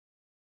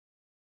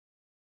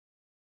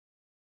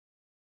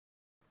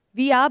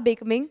we are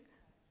becoming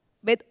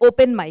with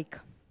open mic.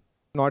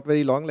 Not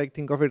very long, like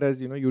think of it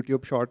as,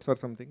 YouTube shorts or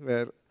something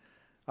where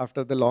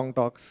after the long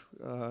talks,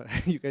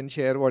 you can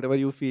share whatever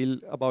you feel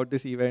about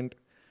this event,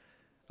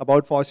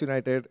 about FOSS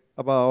United,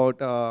 about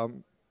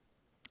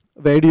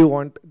where do you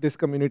want this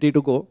community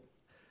to go.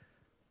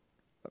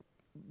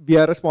 We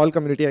are a small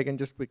community. I can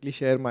just quickly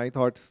share my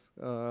thoughts,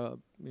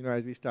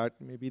 as we start.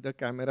 Maybe the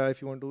camera,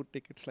 if you want to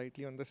take it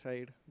slightly on the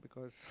side,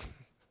 because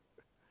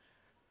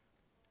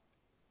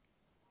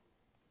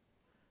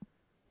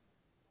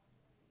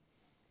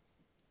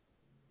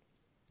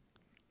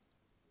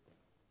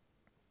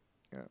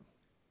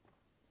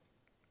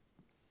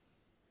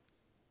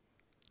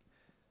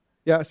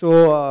yeah.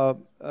 So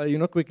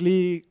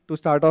quickly to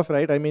start off,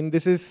 right? I mean,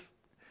 this is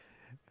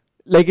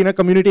like in a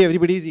community,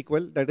 everybody is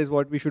equal. That is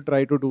what we should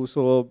try to do.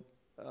 So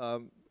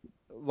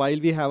while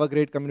we have a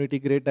great community,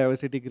 great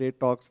diversity, great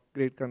talks,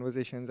 great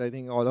conversations, I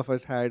think all of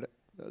us had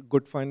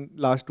good fun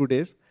last 2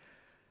 days.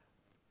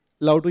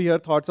 Love to hear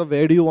thoughts of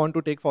where do you want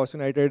to take FOSS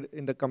United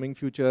in the coming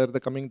future, the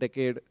coming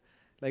decade.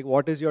 Like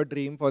what is your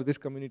dream for this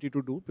community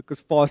to do?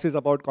 Because FOSS is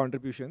about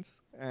contributions,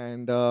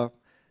 and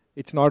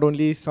it's not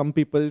only some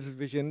people's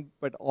vision,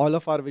 but all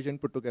of our vision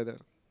put together.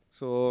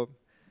 So,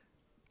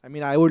 I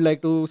mean, I would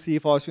like to see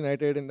FOSS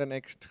United in the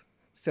next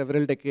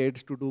several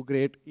decades to do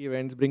great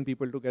events, bring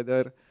people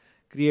together,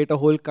 create a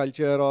whole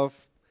culture of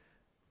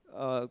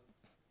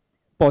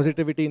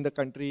positivity in the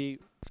country,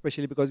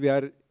 especially because we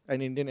are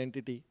an Indian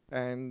entity.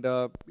 And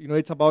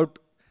it's about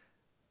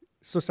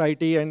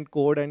society and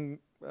code and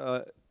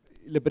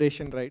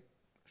liberation, right?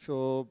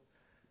 So,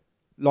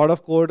 lot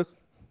of code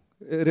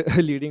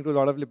leading to a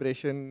lot of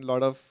liberation, a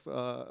lot of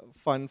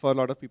fun for a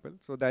lot of people.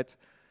 So that's,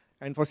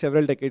 and for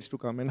several decades to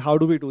come. And how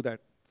do we do that?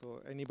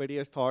 So anybody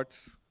has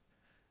thoughts?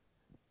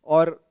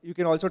 Or you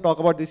can also talk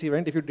about this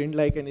event if you didn't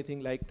like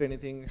anything, liked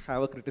anything,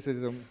 have a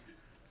criticism.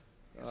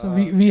 So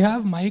we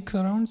have mics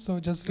around, so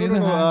just raise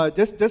a hand.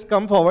 Just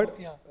come forward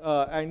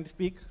and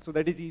speak, so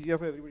that is easier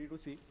for everybody to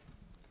see.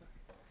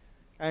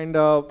 And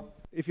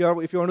if you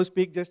want to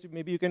speak, just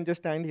maybe you can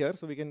just stand here,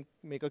 so we can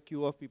make a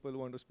queue of people who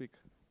want to speak.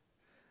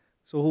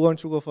 So who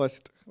wants to go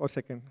first or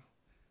second?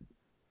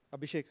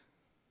 Abhishek,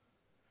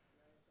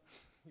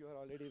 you are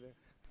already there.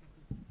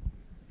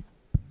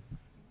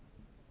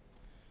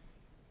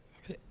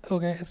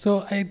 Okay,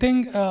 so I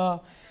think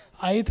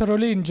I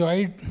thoroughly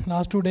enjoyed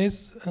last 2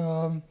 days.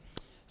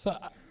 So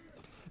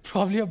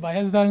probably a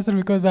biased answer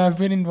because I've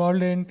been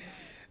involved in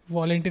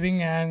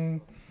volunteering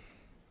and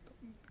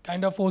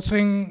kind of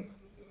fostering,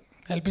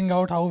 helping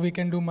out how we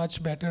can do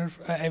much better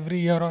every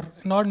year, or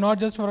not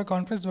just for a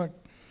conference, but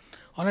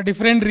on a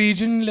different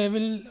region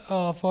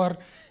level for,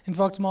 in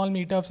fact, small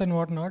meetups and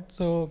whatnot.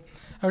 So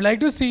I would like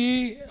to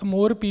see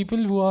more people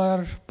who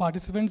are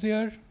participants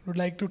here, would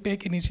like to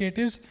take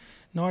initiatives,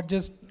 not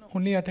just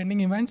only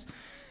attending events,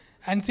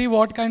 and see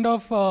what kind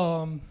of,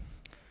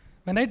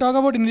 when I talk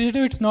about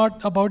initiative, it's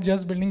not about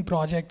just building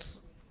projects.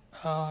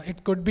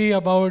 It could be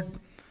about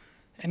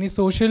any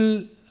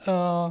social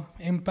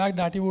impact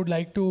that you would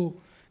like to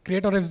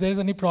create, or if there is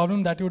any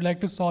problem that you would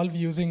like to solve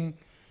using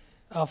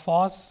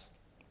FOSS.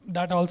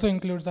 That also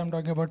includes, I'm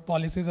talking about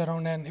policies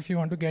around, and if you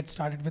want to get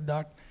started with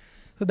that.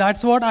 So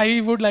that's what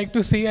I would like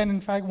to see, and in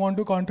fact want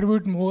to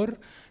contribute more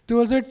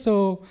towards it.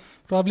 So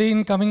probably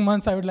in coming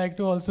months, I would like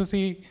to also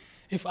see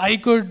if I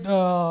could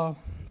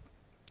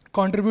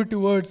contribute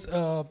towards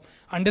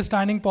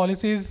understanding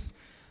policies,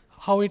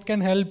 how it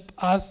can help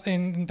us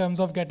in terms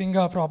of getting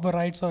proper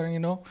rights, or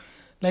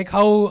like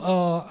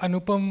how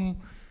Anupam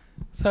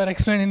sir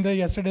explained in the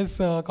yesterday's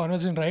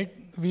conversation, right?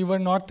 We were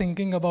not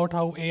thinking about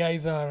how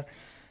AIs are.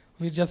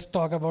 We just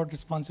talk about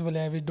responsible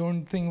AI. We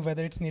don't think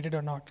whether it's needed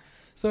or not.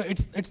 So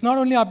it's not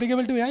only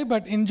applicable to AI,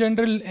 but in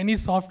general, any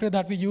software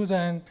that we use,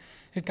 and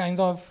it kind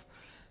of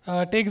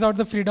takes out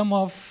the freedom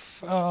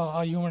of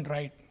a human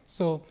right.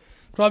 So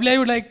probably I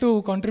would like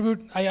to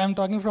contribute. I am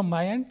talking from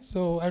my end.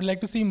 So I would like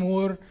to see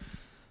more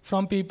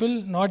from people,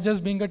 not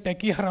just being a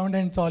techie around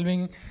and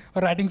solving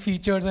or writing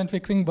features and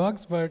fixing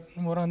bugs, but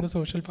more on the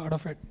social part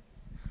of it.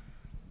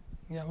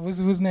 Yeah,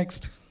 who's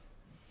next?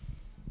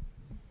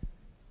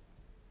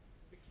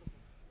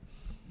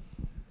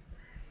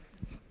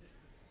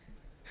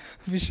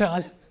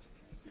 Vishal.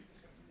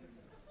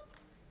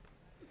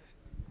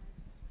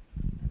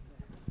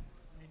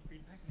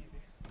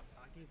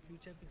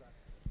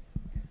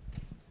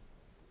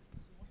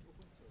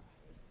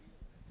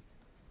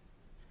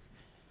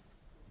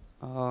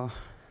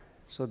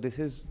 So this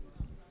is,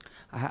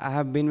 I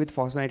have been with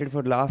FOSS United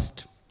for the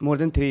last more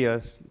than 3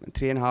 years,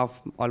 3.5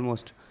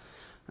 almost.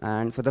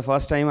 And for the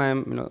first time, I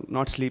am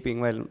not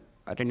sleeping while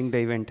attending the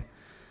event.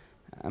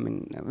 I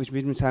mean, which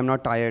means I'm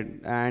not tired.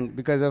 And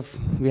because of,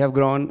 we have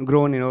grown,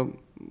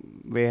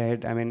 way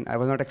ahead. I mean, I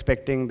was not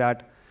expecting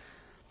that,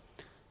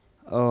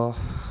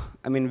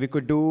 I mean, we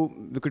could grow,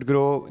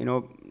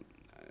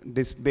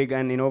 this big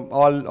and,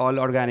 all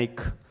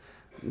organic.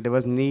 There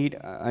was need,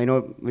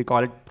 we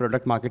call it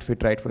product market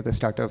fit, right, for the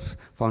startup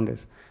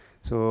founders.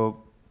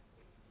 So,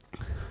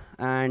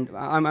 and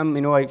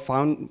I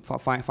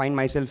find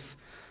myself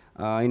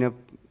in a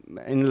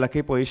in a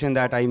lucky position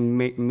that I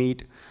met,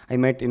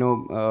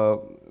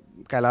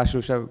 Kailash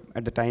Rushav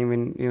at the time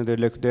when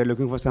they're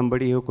looking for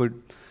somebody who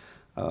could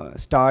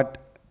start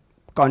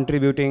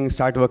contributing,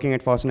 start working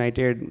at FOSS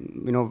United.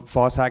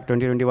 FOSS Hack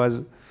 2020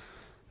 was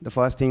the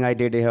first thing I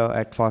did here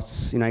at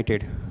FOSS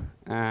United,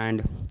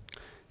 and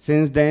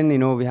since then,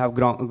 we have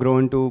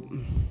grown to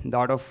a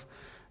lot of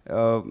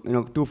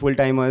 2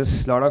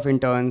 full-timers, a lot of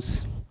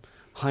interns,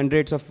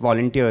 hundreds of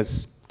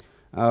volunteers.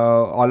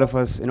 All of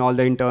us, all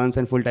the interns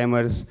and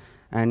full-timers,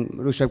 and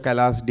Rushav,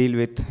 Kailash deal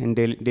with in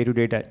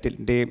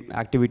day-to-day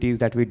activities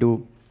that we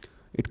do.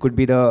 It could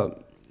be the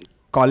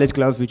college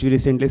clubs which we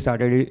recently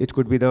started. It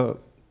could be the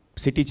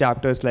city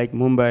chapters like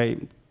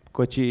Mumbai,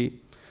 Kochi,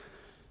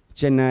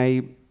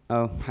 Chennai,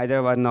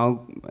 Hyderabad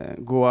now,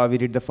 Goa. We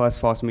did the first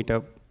FOSS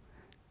meetup.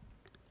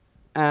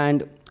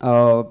 And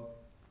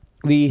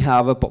we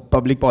have a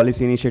public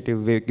policy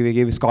initiative. We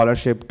give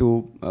scholarship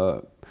to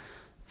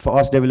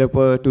FOSS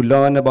developer to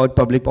learn about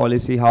public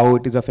policy, how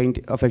it is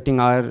affecting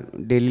our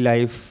daily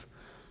life.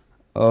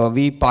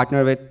 We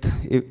partner with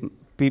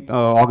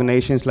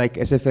organizations like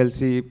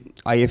SFLC,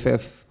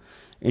 IFF,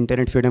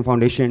 Internet Freedom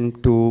Foundation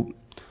to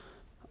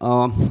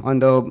on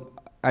the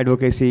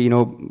advocacy,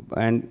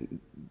 and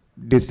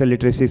digital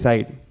literacy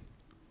side.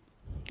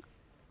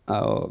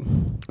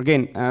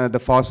 Again,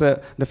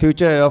 the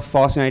future of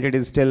FOSS United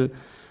is still,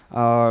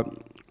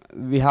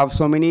 we have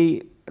so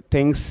many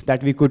things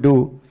that we could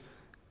do.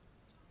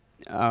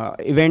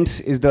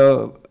 Events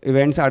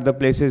are the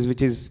places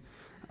which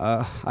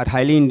are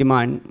highly in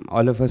demand.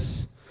 All of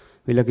us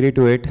will agree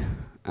to it.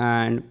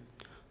 And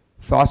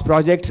FOSS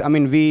projects,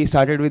 we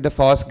started with the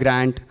FOSS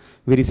grant.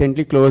 We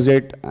recently closed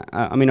it.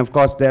 Of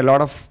course, there are a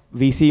lot of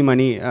VC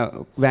money,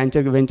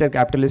 venture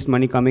capitalist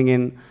money coming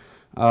in.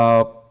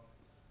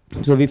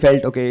 So we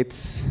felt, okay, it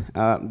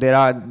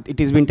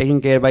has been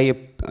taken care by a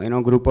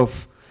group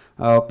of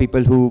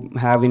people who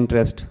have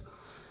interest.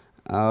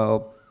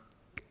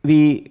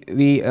 We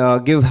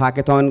give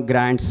hackathon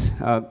grants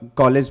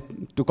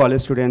to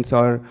college students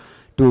or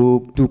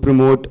to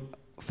promote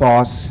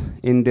FOSS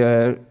in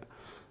their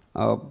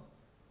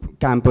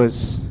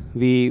campus.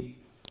 We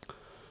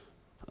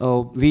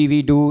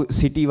do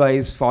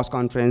city-wise FOSS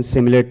conference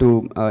similar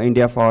to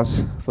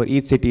IndiaFOSS for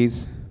each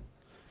cities.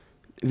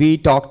 We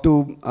talk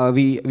to,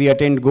 we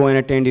attend, go and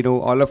attend,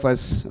 all of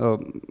us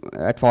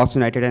at FOSS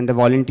United and the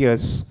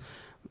volunteers.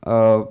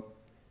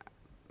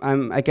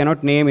 I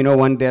cannot name,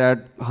 one, there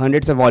are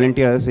hundreds of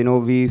volunteers.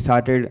 We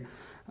started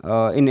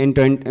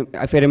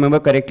if I remember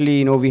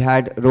correctly, we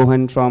had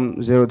Rohan from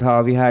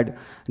Zerodha, we had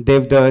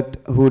Devdutt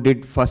who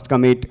did first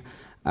commit.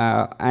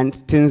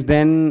 And since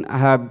then, I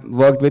have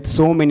worked with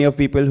so many of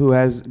people who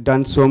has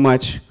done so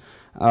much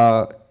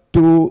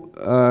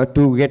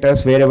to get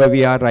us wherever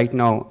we are right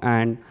now.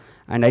 And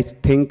I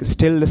think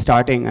still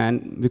starting,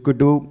 and we could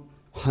do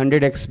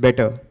 100x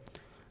better.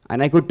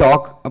 And I could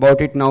talk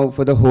about it now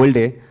for the whole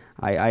day,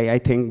 I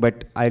think,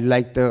 but I'd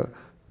like the...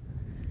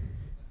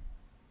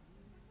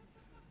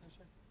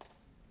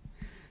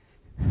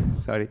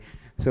 Sorry.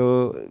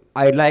 So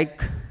I'd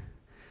like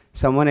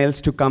someone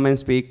else to come and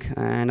speak,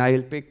 and I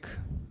will pick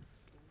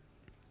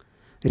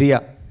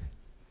Ria.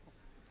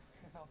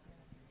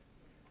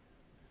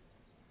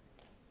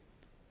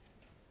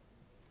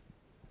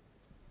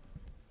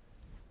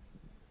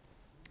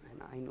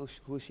 And I know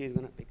who she is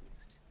going to pick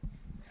next.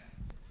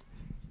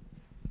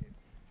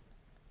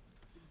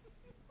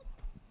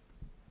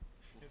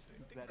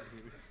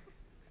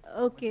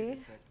 Okay,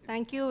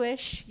 thank you,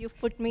 Vish. You've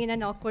put me in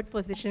an awkward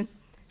position.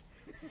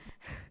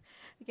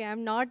 Okay,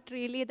 I'm not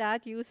really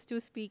that used to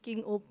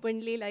speaking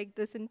openly like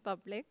this in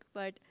public,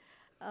 but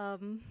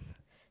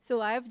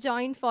so I've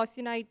joined FOSS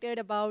United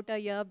about a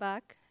year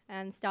back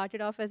and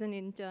started off as an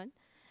intern.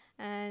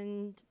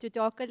 And to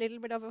talk a little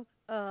bit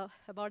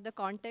about the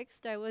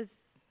context, I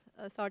was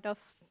sort of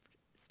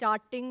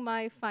starting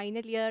my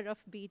final year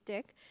of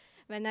BTech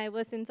when I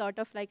was in sort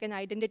of like an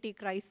identity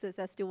crisis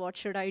as to what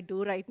should I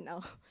do right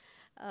now.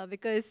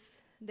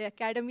 Because the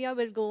academia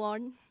will go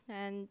on,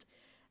 and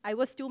I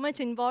was too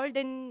much involved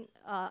in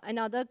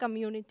another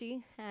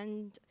community,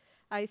 and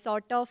I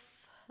sort of,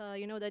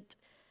 that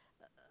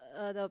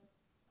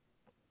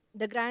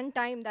the grand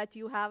time that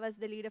you have as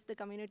the lead of the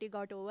community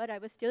got over. I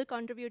was still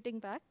contributing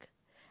back.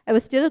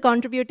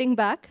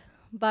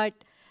 But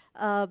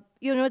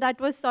that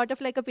was sort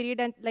of like a period,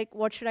 and like,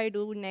 what should I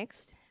do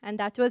next? And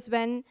that was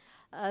when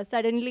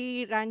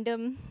suddenly,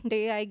 random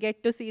day, I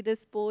get to see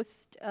this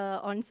post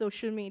on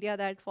social media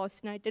that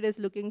FOSS United is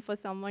looking for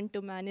someone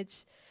to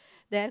manage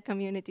their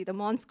community, the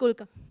Mon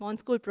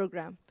School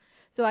program.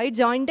 So I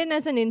joined in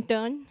as an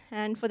intern,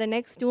 and for the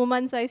next 2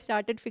 months, I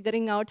started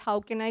figuring out how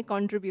can I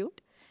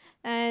contribute.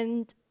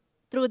 And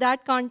through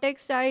that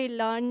context, I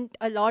learned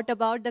a lot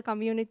about the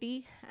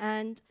community,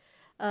 and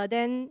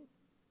then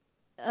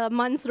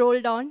months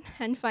rolled on,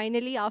 and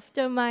finally,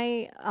 after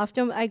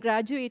I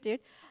graduated,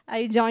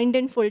 I joined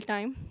in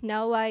full-time.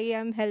 Now I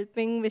am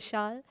helping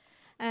Vishal,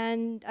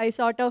 and I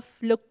sort of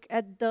look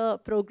at the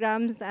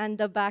programs and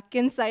the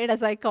back-end side,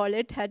 as I call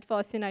it, at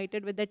FOSS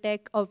United with the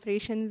tech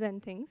operations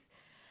and things.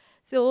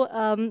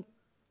 So,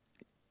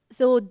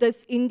 so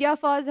this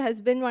IndiaFOSS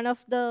has been one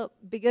of the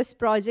biggest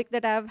projects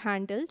that I've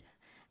handled.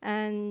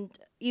 And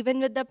even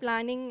with the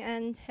planning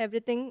and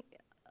everything,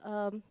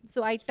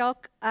 so I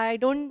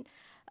don't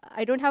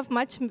have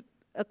much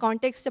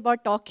context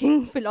about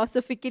talking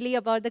philosophically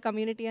about the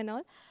community and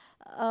all.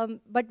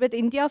 But with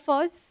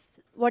IndiaFOSS,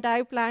 what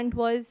I planned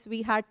was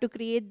we had to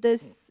create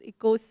this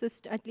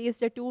ecosystem, at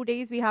least the 2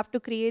 days, we have to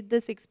create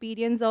this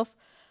experience of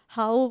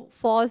how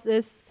FOSS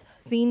is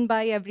seen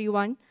by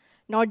everyone,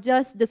 not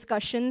just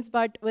discussions,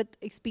 but with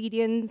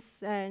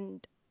experience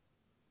and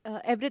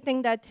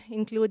everything that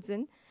includes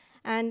in.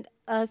 And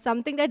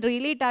something that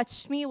really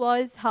touched me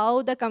was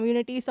how the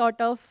community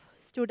sort of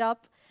stood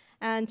up,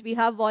 and we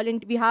have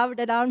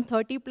around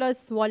 30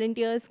 plus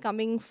volunteers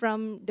coming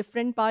from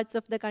different parts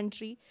of the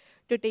country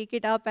to take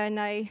it up, and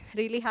I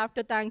really have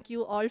to thank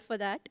you all for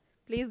that.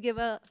 Please give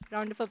a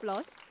round of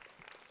applause.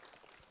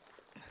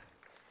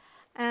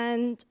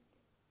 And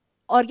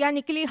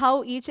organically,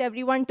 how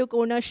everyone took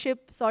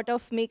ownership sort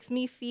of makes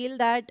me feel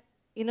that,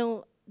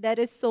 there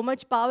is so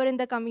much power in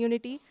the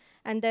community,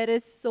 and there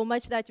is so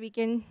much that we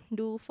can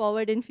do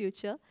forward in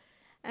future.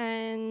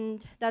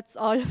 And that's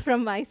all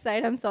from my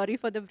side. I'm sorry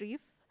for the brief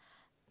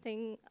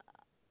thing.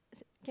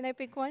 Can I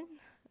pick one?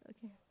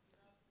 Okay.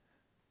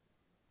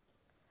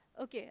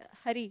 Okay,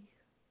 Hari.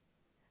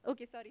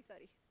 Okay, sorry.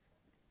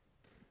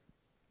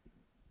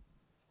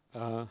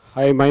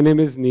 Hi, my name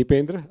is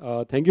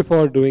Nipendra. Thank you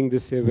for doing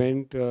this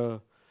event.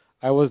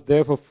 I was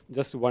there for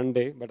just one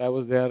day, but I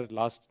was there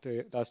last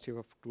year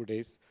for 2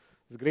 days.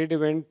 It's a great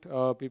event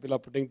people are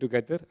putting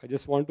together. I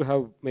just want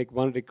to make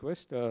one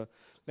request.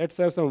 Let's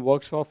have some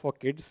workshop for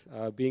kids.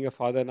 Being a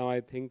father now,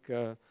 I think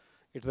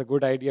it's a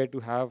good idea to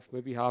have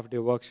maybe half-day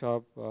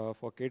workshop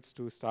for kids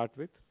to start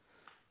with.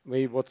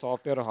 Maybe both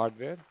software or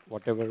hardware,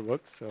 whatever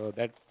works.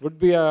 That would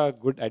be a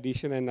good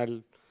addition,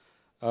 and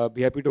I'll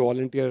be happy to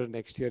volunteer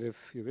next year if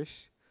you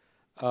wish.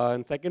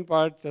 And second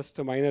part, just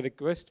a minor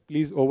request,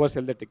 please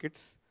oversell the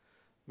tickets,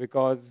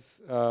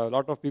 because a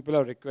lot of people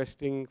are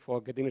requesting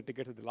for getting the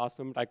tickets at the last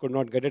moment. I could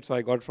not get it, so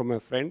I got it from a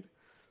friend.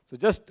 So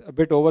just a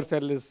bit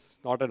oversell is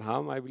not a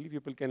harm. I believe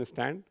people can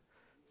stand.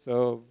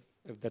 So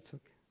if that's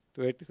okay.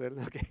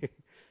 287, okay.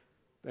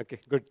 Okay,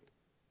 good.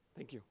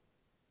 Thank you.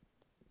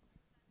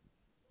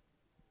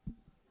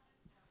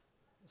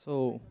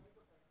 So,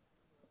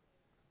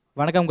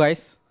 Vanakkam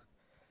guys.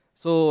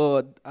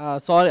 So, I'm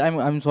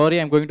sorry,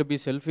 I'm going to be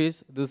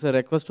selfish. This is a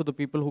request to the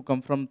people who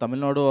come from Tamil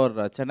Nadu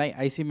or Chennai.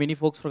 I see many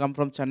folks who come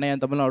from Chennai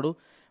and Tamil Nadu,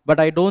 but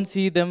I don't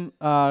see them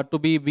to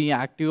be being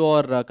active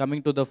or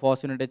coming to the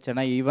FOSS United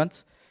Chennai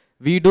events.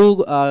 We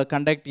do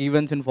conduct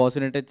events in FOSS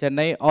United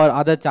Chennai or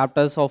other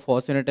chapters of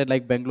FOSS United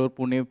like Bangalore,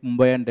 Pune,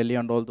 Mumbai and Delhi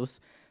and all those.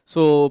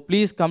 So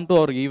please come to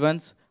our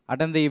events,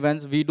 attend the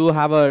events. We do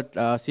have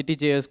a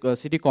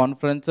city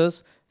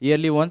conferences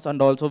yearly once, and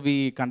also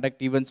we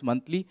conduct events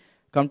monthly.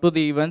 Come to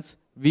the events.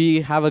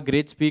 We have a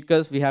great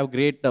speakers. We have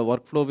great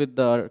workflow with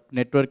the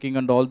networking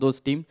and all those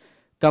teams.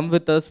 Come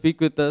with us, speak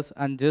with us,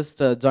 and just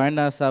join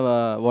us as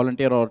a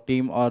volunteer or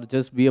team, or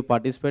just be a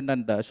participant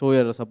and show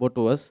your support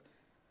to us.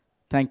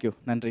 Thank you.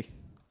 Nandri.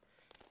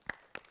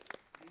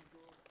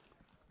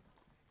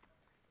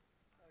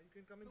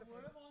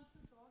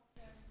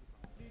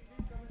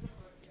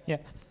 Yeah.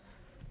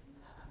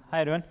 Hi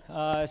everyone.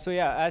 So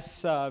yeah, as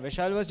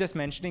Vishal was just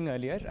mentioning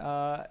earlier,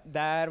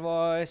 there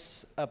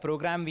was a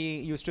program we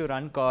used to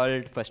run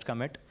called First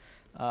Commit.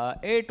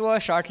 It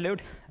was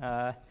short-lived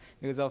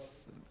because of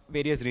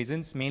various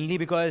reasons, mainly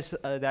because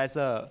there's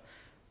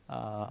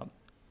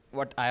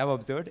what I have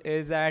observed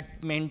is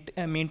that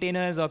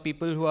maintainers or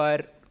people who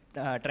are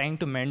trying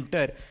to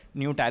mentor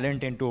new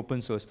talent into open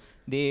source,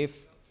 they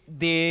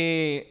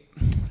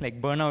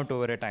like burn out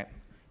over a time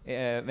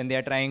when they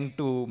are trying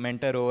to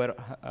mentor over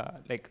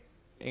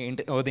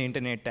over the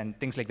internet and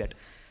things like that.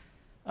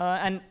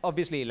 And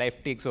obviously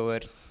life takes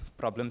over,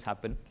 problems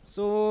happen.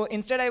 So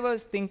instead I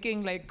was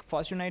thinking like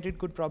FOSS United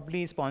could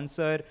probably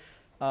sponsor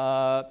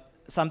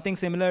something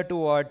similar to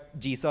what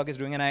GSOC is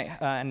doing,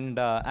 and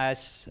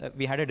as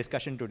we had a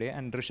discussion today,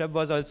 and Rishabh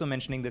was also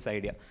mentioning this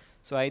idea.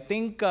 So I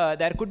think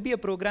there could be a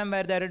program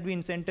where there would be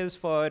incentives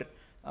for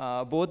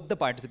both the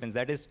participants,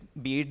 that is,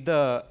 be it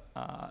the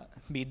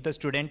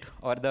student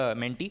or the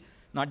mentee,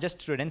 not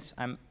just students.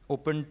 I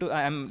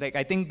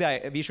think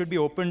that we should be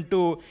open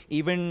to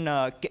even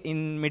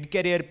in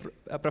mid-career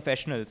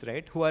professionals,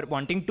 right, who are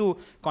wanting to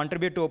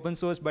contribute to open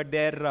source, but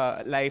their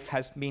life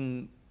has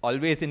been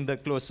always in the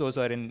closed source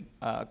or in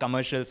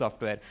commercial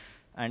software,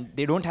 and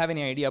they don't have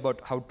any idea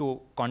about how to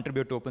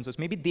contribute to open source.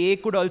 Maybe they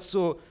could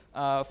also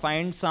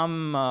find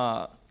some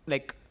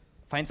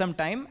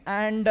time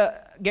and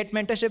get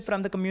mentorship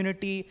from the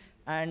community,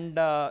 and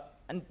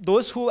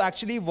those who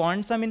actually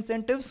want some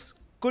incentives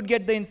could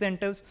get the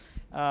incentives.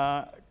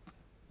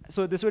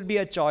 So this would be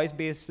a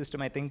choice-based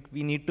system. I think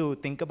we need to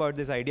think about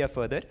this idea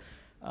further.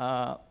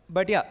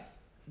 But yeah,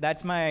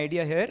 that's my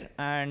idea here,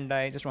 and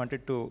I just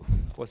wanted to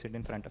post it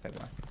in front of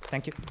everyone.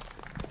 Thank you.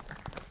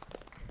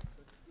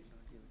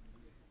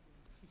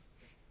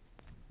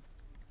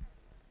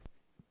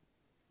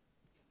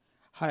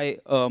 Hi,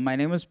 my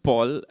name is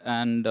Paul,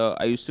 and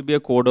I used to be a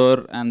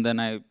coder, and then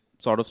I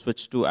sort of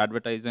switched to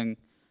advertising,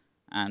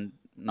 and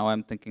now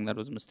I'm thinking that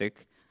was a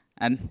mistake.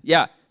 And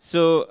yeah,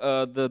 so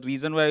the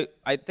reason why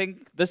I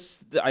think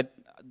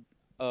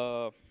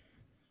I'm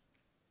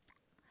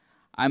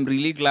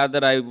really glad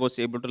that I was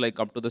able to like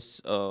come to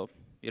this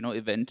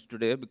event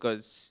today,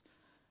 because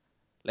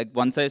like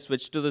once I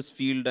switched to this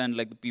field, and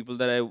like the people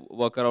that I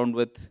work around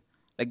with,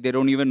 like they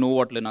don't even know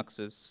what Linux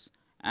is.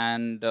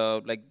 And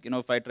like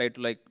if I try to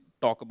like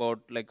talk about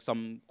like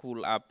some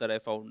cool app that I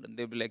found, and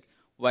they'll be like,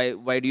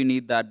 why do you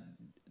need that?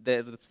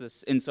 There's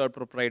this insert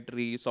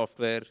proprietary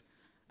software.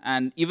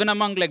 And even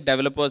among like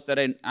developers that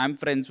I'm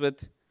friends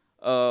with,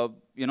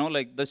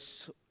 like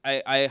this,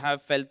 I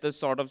have felt this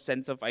sort of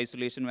sense of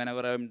isolation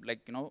whenever I'm like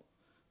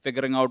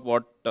figuring out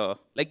what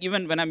like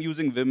even when I'm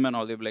using Vim and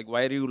all, they're like,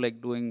 why are you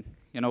like doing,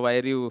 why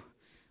are you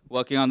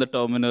working on the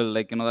terminal?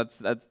 Like,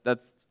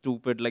 that's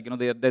stupid. Like,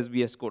 there's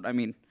VS Code. I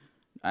mean,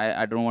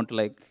 I don't want to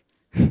like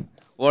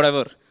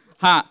whatever.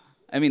 I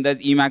mean, there's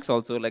Emacs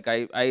also. Like,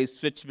 I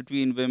switch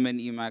between Vim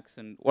and Emacs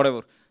and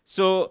whatever.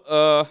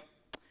 So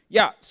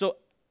yeah. So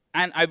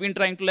and I've been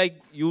trying to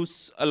like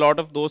use a lot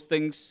of those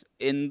things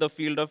in the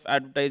field of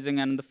advertising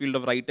and in the field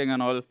of writing and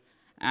all,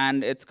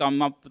 and it's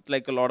come up with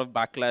like a lot of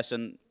backlash,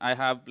 and I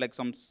have like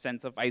some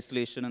sense of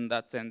isolation in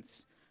that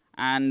sense.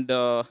 And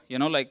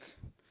like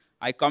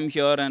I come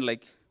here and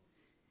like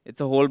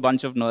it's a whole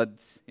bunch of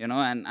nerds,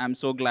 and I'm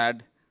so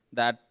glad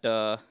that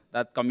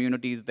that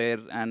community is there.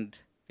 And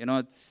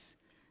it's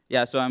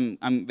yeah, so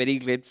I'm very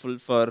grateful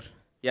for,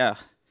 yeah,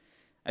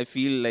 I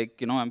feel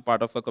like I'm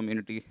part of a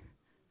community.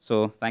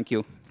 So thank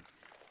you.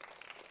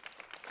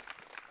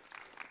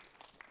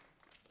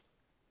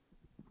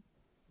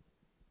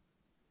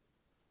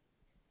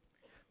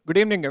 Good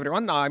evening,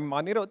 everyone. I'm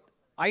Manirudh.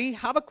 I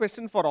have a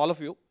question for all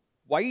of you.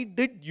 Why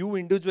did you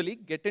individually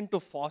get into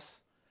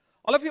FOSS?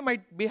 All of you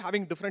might be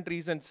having different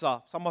reasons.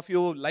 Some of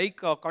you like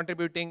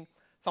contributing.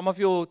 Some of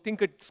you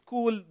think it's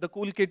cool, the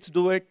cool kids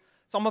do it.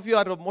 Some of you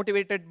are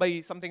motivated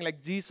by something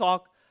like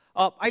GSOC.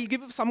 I'll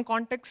give you some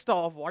context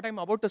of what I'm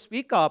about to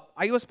speak.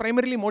 I was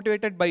primarily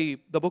motivated by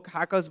the book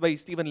Hackers by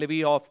Stephen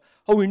Levy, of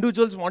how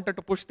individuals wanted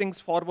to push things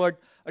forward,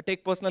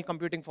 take personal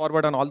computing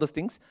forward and all those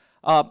things.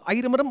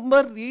 I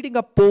remember reading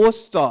a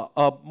post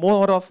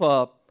more of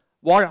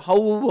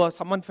how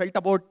someone felt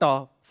about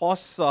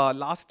FOSS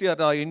last year,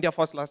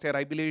 IndiaFOSS last year.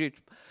 I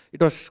believe it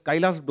was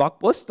Kaila's blog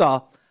post.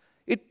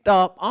 It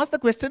asked the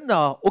question,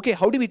 okay,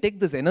 how do we take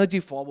this energy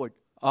forward?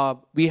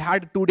 We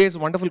had 2 days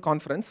wonderful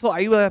conference. So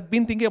I have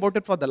been thinking about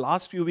it for the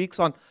last few weeks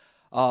on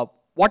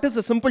what is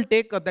a simple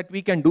take that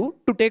we can do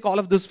to take all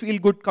of this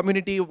feel-good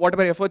community,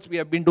 whatever efforts we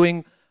have been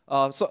doing,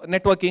 so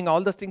networking,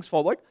 all those things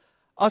forward.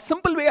 A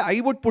simple way I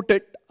would put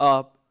it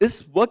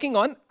is working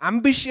on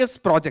ambitious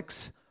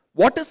projects.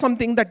 What is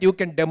something that you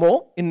can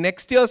demo in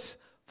next year's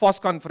FOSS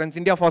conference,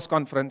 IndiaFOSS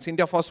conference,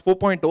 IndiaFOSS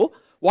 4.0?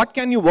 What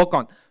can you work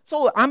on?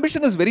 So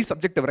ambition is very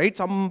subjective, right?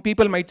 Some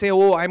people might say,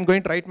 oh, I'm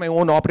going to write my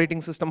own operating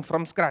system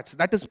from scratch.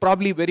 That is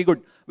probably very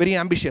good, very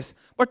ambitious.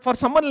 But for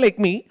someone like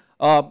me,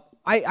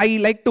 I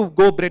like to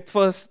go breadth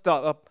first.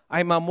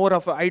 I'm more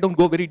of I don't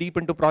go very deep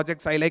into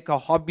projects. I like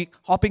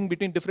hopping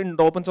between different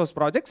open source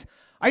projects.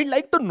 I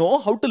like to know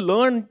how to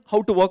learn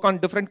how to work on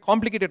different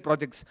complicated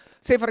projects.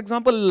 Say, for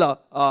example,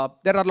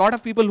 there are a lot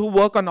of people who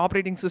work on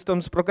operating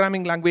systems,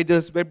 programming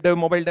languages, web dev,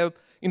 mobile dev,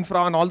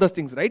 infra, and all those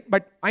things, right?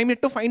 But I'm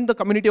yet to find the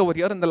community over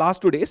here in the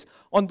last 2 days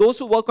on those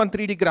who work on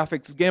 3D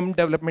graphics, game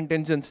development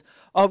engines.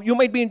 You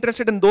might be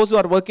interested in those who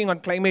are working on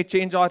climate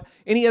change or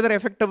any other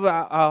effective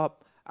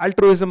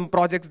altruism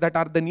projects that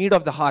are the need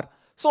of the hour.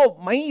 So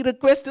my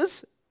request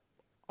is,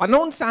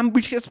 announce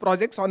ambitious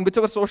projects on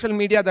whichever social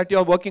media that you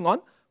are working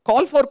on.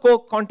 Call for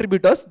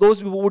co-contributors, those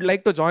who would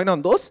like to join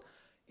on those.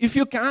 If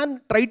you can,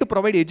 try to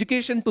provide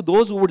education to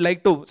those who would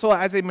like to. So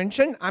as I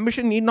mentioned,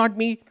 ambition need not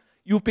be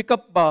you pick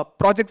up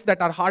projects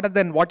that are harder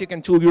than what you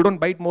can chew. You don't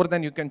bite more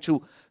than you can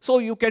chew. So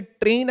you can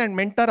train and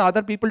mentor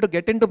other people to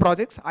get into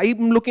projects.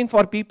 I'm looking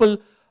for people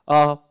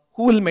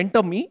who will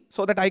mentor me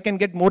so that I can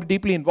get more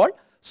deeply involved.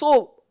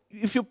 So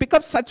if you pick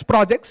up such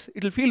projects,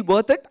 it will feel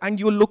worth it, and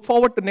you will look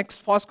forward to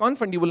next FOSSConf,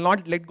 and you will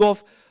not let go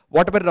of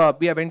whatever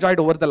we have enjoyed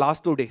over the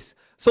last 2 days.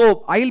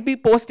 So I'll be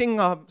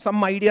posting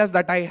some ideas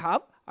that I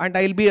have, and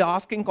I'll be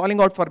calling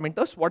out for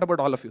mentors. What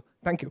about all of you?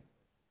 Thank you.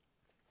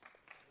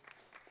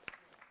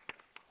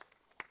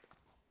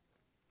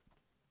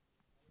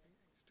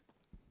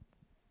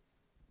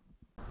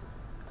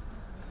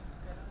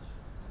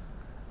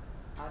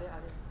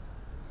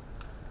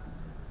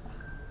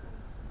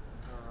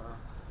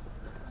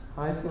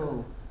 Hi,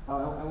 so I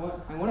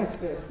want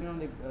to explain on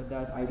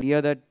that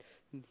idea that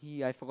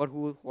I forgot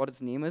what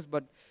his name is,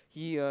 but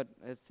he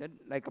said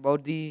like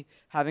about the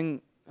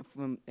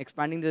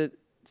expanding the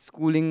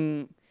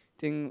schooling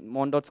thing,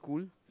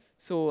 mon.school.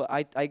 So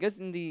I guess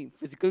in the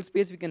physical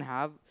space we can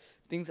have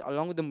things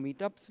along with the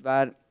meetups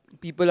where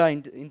people are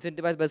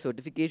incentivized by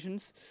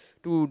certifications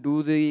to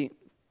do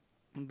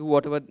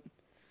whatever,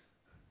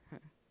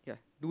 yeah,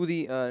 do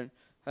the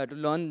to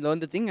learn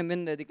the thing, and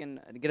then they can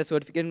get a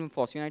certificate from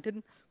FOSS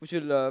United, which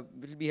will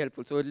be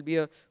helpful. So it'll be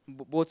a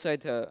both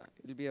sides.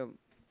 It'll be a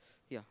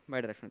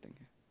bi-directional thing.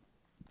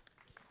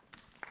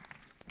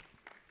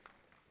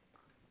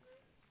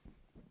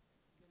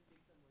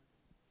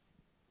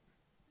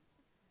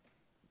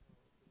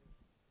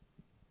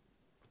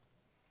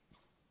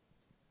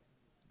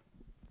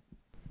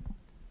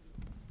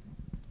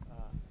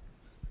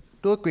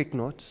 Two quick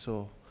notes.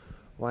 So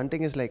one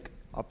thing is like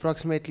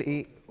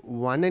approximately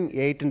 1 in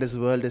 8 in this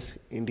world is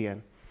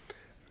Indian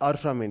or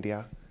from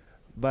India.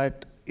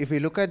 But if we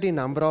look at the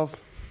number of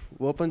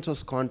open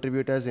source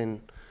contributors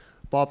in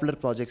popular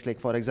projects like,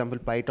 for example,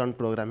 Python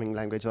programming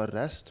language or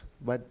Rust,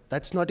 but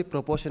that's not the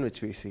proportion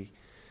which we see.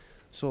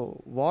 So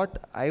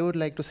what I would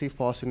like to see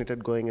FOSS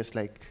United going is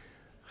like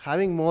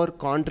having more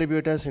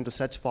contributors into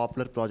such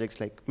popular projects,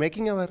 like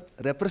making our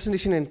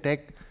representation in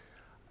tech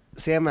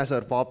same as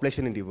our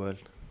population in the world.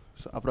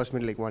 So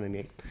approximately like 1 in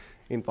 8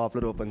 in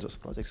popular open source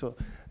projects. So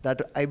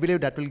that, I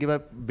believe that will give a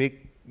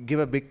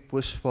big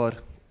push for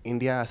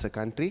India as a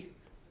country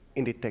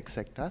in the tech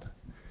sector.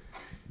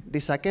 The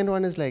second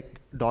one is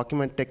like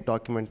tech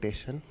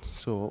documentation.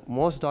 So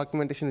most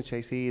documentation which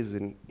I see is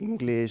in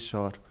English,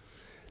 or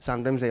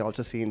sometimes I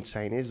also see in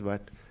Chinese,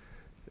 but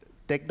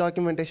tech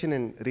documentation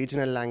in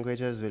regional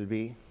languages will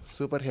be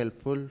super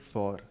helpful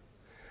for,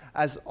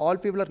 as all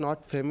people are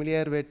not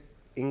familiar with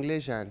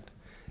English, and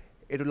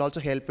it will also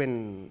help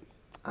in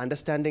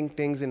understanding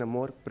things in a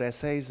more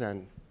precise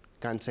and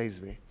concise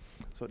way.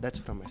 So that's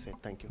from my side.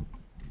 Thank you.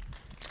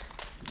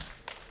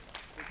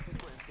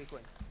 Take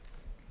one.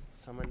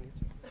 Someone needs.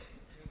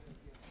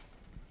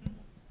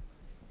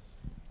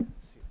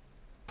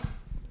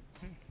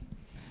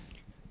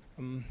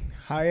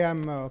 Hi,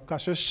 I'm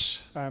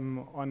Kashish.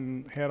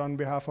 I'm here on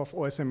behalf of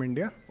OSM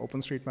India,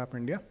 OpenStreetMap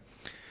India.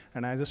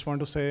 And I just want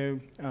to say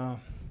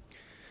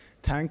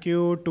thank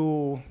you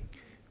to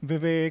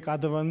Vivek,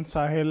 Adavan,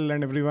 Sahil,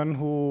 and everyone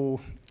who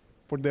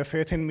put their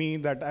faith in me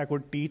that I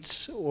could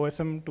teach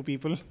OSM to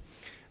people,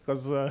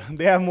 because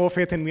they have more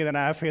faith in me than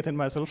I have faith in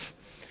myself.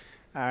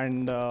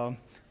 And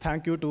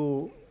thank you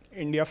to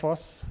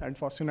IndiaFOSS and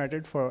FOSS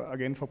United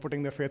for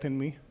putting their faith in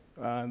me,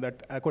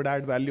 that I could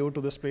add value to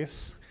the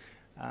space.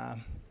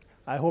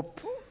 I hope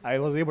I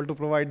was able to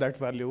provide that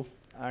value,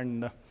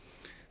 and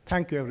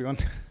thank you, everyone.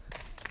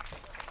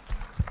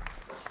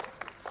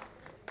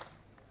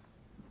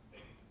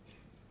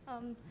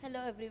 Hello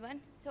everyone.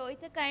 So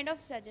it's a kind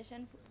of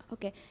suggestion.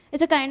 Okay,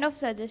 it's a kind of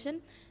suggestion.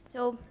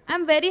 So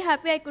I'm very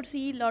happy I could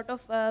see a lot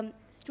of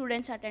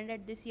students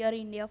attended this year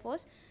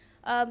IndiaFOSS.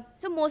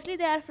 So mostly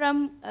they are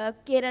from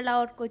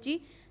Kerala or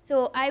Kochi.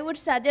 So I would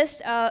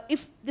suggest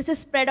if this is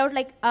spread out,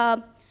 like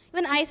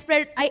even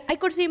I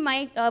could see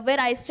my where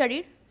I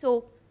studied.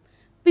 So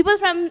people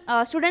from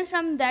students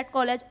from that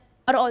college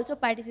are also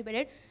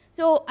participated.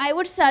 So I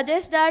would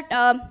suggest that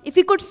if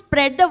we could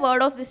spread the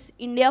word of this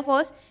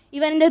IndiaFOSS,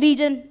 even in the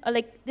region,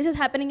 like this is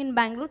happening in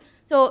Bangalore.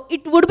 So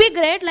it would be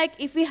great, like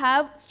if we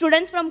have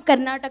students from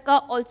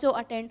Karnataka also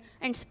attend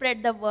and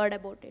spread the word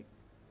about it.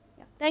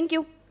 Yeah. Thank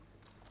you.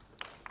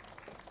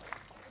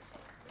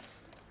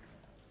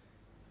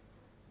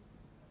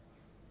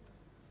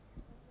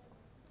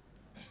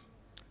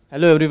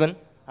 Hello everyone.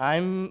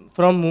 I'm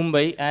from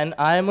Mumbai and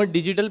I am a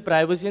digital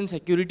privacy and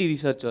security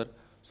researcher.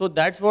 So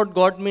that's what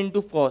got me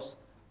into FOSS.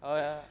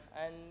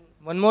 And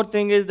one more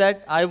thing is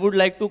that I would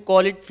like to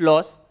call it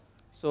FLOSS.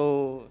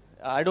 So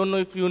I don't know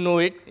if you know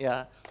it.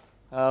 Yeah,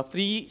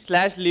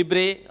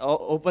 free/libre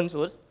open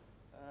source.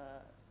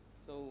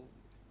 So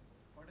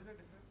what is the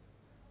difference?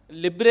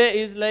 Libre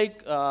is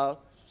like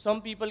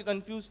some people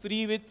confuse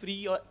free with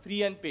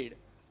free and paid.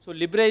 So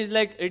libre is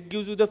like it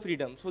gives you the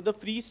freedom. So the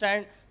free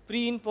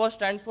in FOSS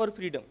stands for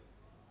freedom.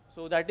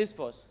 So that is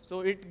FOSS.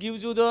 So it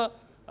gives you the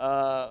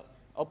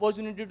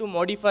opportunity to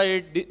modify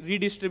it,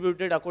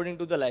 redistribute it according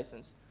to the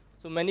license.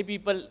 So many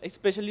people,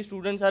 especially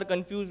students, are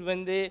confused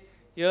when they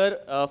hear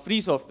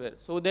free software.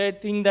 So they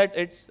think that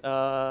it's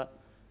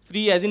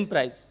free as in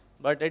price,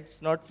 but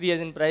it's not free as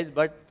in price,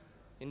 but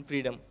in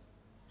freedom.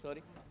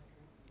 Sorry?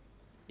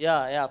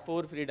 Yeah,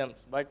 for freedoms,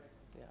 but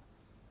yeah.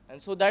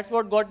 And so that's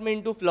what got me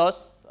into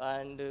FLOSS,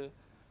 and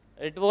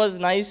it was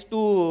nice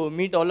to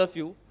meet all of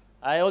you.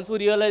 I also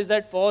realized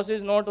that FOSS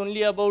is not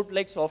only about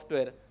like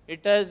software.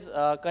 It has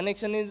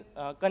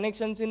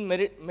connections in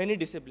many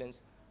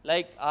disciplines.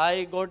 Like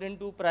I got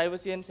into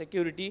privacy and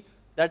security.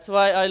 That's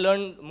why I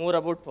learned more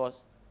about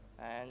FOSS.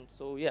 And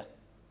so yeah,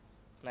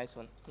 nice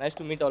one. Nice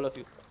to meet all of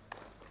you.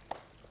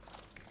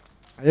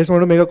 I just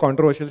want to make a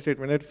controversial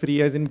statement that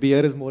free as in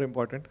beer is more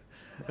important.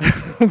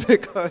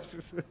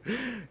 Because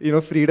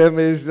freedom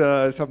is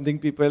something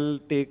people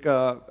take.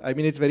 I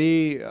mean, it's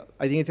very.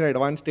 I think it's an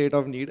advanced state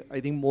of need. I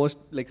think most,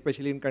 like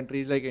especially in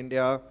countries like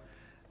India,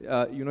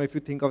 if you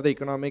think of the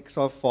economics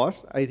of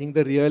FOSS, I think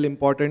the real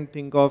important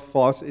thing of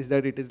FOSS is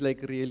that it is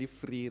like really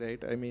free,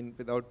 right? I mean,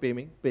 without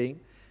paying. I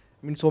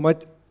mean, so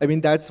much. I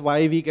mean, that's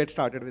why we get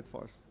started with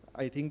FOSS.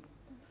 I think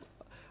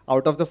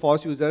out of the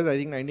FOSS users, I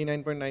think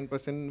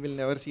 99.9% will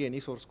never see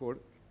any source code.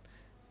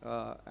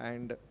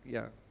 And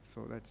yeah.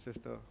 So that's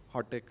just a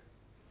hot take.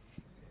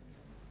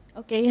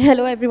 Okay,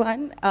 hello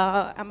everyone.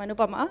 I'm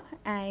Anupama,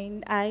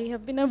 and I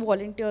have been a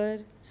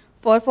volunteer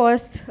for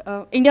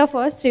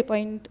IndiaFOSS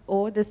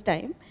 3.0 this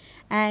time.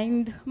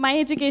 And my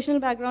educational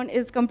background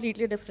is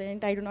completely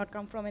different. I do not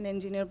come from an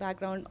engineer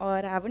background, or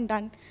I haven't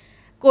done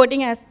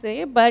coding as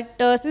say.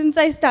 But since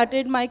I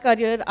started my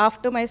career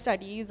after my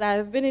studies,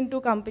 I've been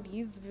into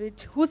companies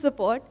who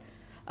support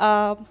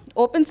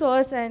open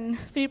source and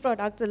free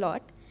products a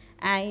lot.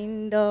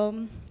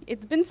 And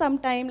it's been some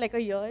time, like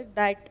a year,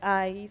 that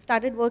I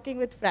started working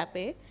with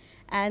Frappe.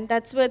 And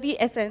that's where the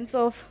essence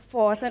of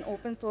FOSS and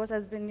open source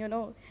has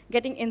been,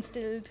 getting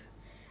instilled.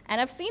 And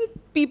I've seen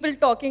people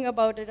talking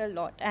about it a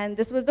lot. And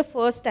this was the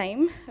first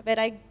time where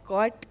I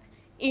got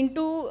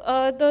into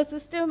the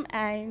system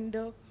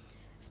and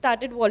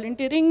started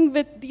volunteering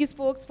with these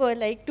folks for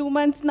like 2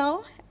 months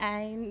now.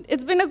 And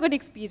it's been a good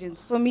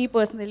experience for me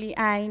personally.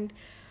 And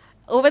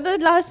over the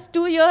last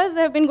 2 years,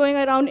 I've been going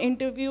around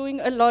interviewing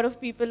a lot of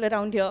people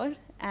around here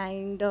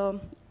and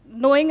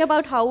knowing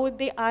about how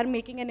they are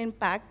making an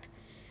impact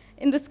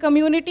in this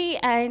community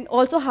and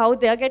also how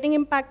they are getting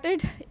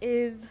impacted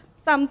is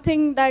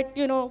something that,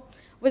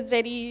 was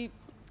very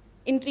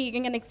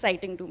intriguing and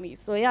exciting to me.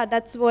 So yeah,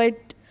 that's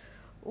what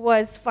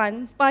was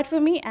fun part for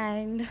me.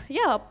 And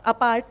yeah,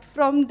 apart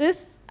from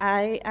this,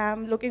 I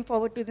am looking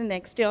forward to the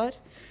next year,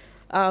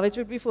 which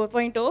would be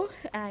 4.0,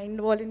 and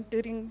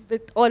volunteering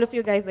with all of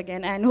you guys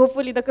again. And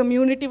hopefully the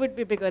community would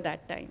be bigger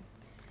that time.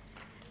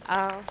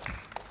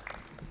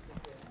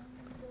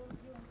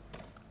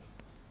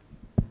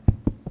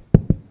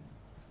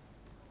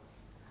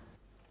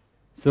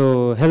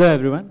 So, hello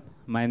everyone.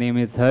 My name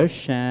is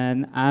Harsh,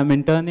 and I'm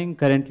interning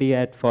currently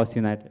at FOSS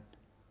United.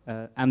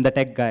 I'm the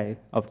tech guy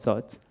of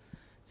sorts.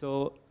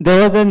 So, there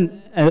was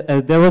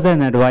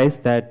an advice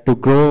that to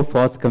grow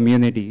FOSS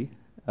community,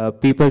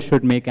 people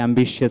should make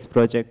ambitious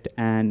project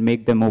and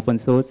make them open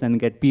source and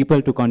get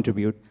people to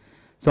contribute.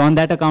 So on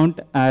that account,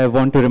 I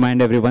want to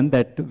remind everyone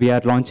that we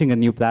are launching a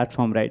new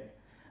platform, right?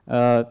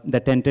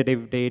 The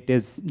tentative date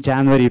is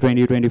January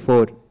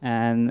 2024,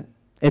 and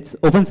it's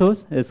open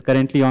source. It's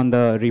currently on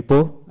the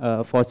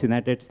repo, FOSS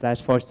United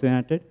 /FOSS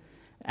United,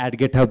 add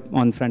GitHub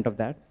on front of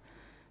that.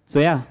 So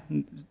yeah,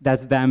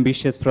 that's the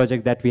ambitious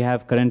project that we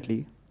have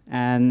currently.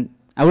 And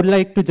I would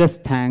like to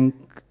just thank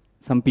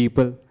some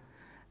people.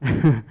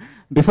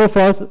 Before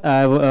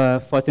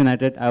FOSS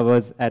United, I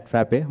was at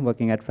Frappe,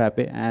 working at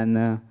Frappe,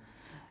 and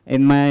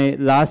in my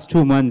last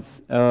 2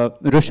 months,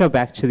 Rishabh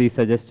actually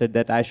suggested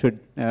that I should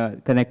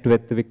connect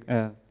with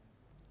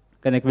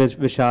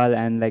Vishal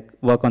and like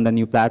work on the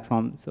new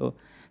platform. So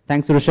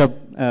thanks, Rishabh.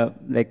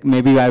 Like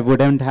maybe I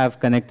wouldn't have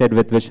connected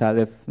with Vishal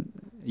if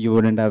you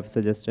wouldn't have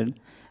suggested.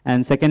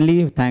 And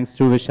secondly, thanks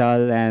to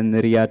Vishal and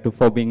Ria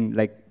for being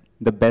like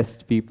the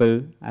best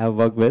people I have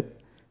worked with.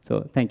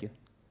 So thank you.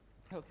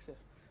 Okay,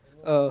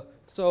 sir.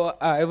 So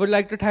I would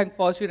like to thank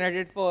FOSS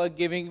United for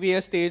giving me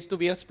a stage to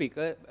be a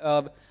speaker.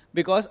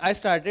 Because I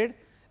started,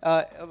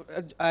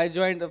 I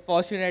joined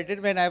FOSS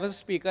United when I was a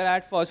speaker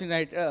at FOSS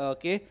United,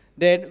 okay.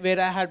 Then where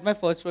I had my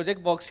first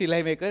project, Box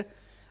CLI Maker.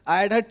 I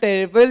had a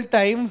terrible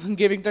time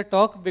giving the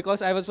talk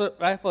because I was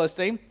my first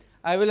time.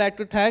 I would like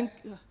to thank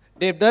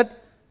Devdutt,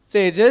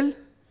 Sejal,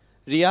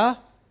 Ria,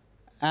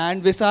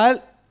 and Vishal,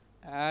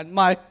 and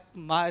Mark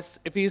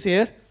if he's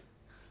here,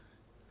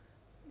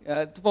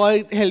 for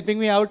helping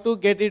me out to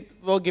get it,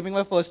 for giving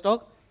my first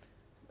talk.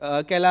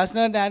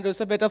 Kailasna and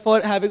Rusabeta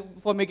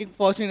for making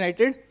FOSS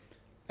United,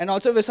 and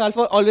also Vishal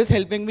for always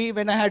helping me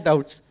when I had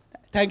doubts.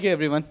 Thank you,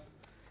 everyone.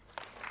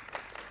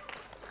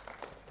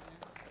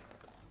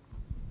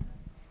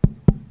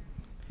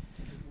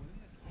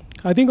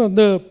 I think on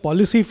the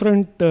policy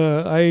front,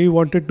 I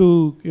wanted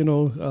to,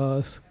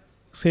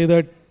 say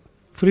that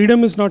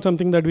freedom is not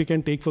something that we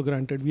can take for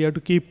granted. We have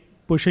to keep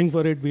pushing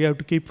for it. We have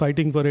to keep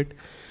fighting for it.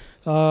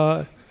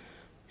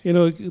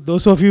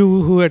 Those of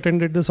you who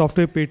attended the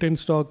software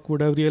patents talk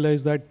would have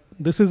realized that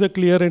this is a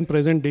clear and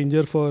present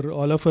danger for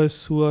all of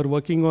us who are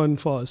working on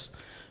FOSS.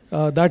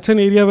 That's an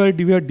area where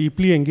we are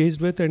deeply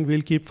engaged with, and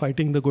we'll keep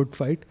fighting the good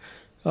fight.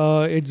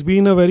 It's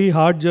been a very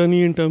hard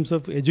journey in terms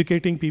of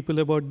educating people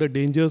about the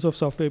dangers of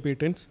software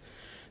patents.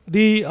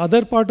 The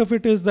other part of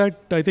it is that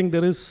I think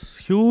there is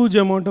huge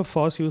amount of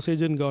FOSS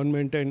usage in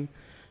government, and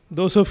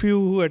those of you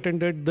who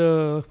attended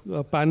the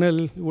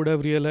panel would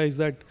have realized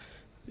that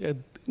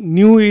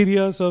new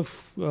areas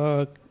of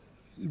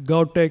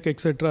GovTech,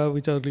 etc.,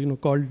 which are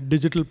called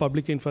digital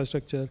public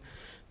infrastructure,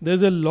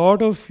 there's a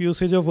lot of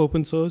usage of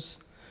open source,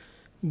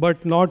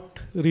 but not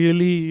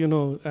really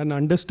an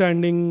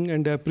understanding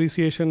and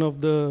appreciation of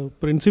the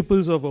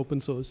principles of open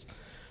source.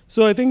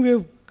 So I think we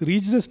have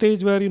reached a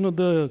stage where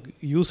the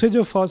usage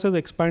of FOSS has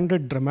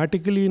expanded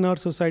dramatically in our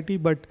society,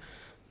 but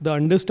the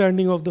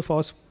understanding of the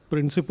FOSS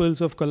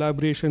principles of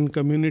collaboration,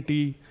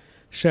 community,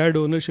 shared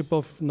ownership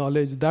of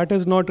knowledge, that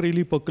has not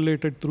really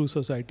percolated through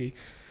society.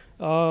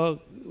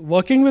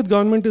 Working with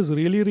government is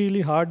really,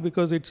 really hard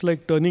because it's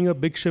like turning a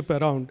big ship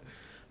around.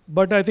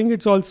 But I think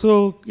it's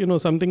also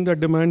something that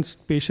demands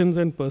patience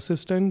and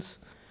persistence.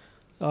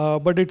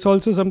 but it's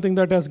also something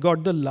that has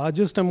got the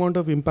largest amount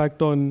of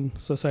impact on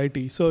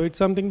society. So it's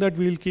something that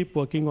we'll keep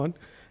working on.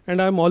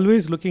 And I'm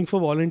always looking for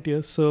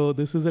volunteers. So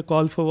this is a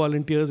call for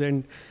volunteers.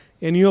 And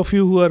any of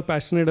you who are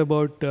passionate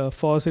about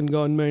FOSS in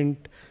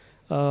government,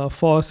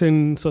 FOSS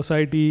in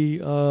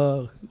society,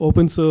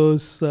 open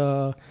source,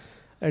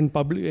 and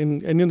public,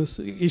 and you know,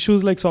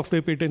 issues like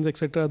software patents,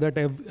 etc., that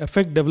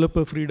affect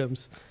developer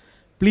freedoms,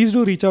 please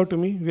do reach out to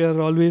me. We are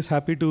always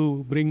happy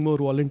to bring more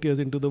volunteers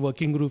into the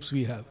working groups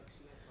we have.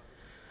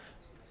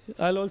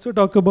 I'll also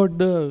talk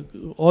about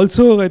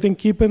I think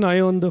keep an eye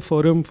on the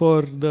forum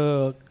for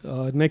the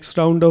next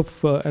round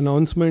of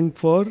announcement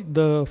for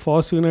the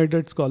FOSS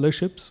United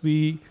scholarships.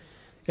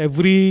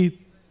 Every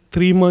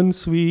 3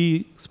 months,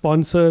 we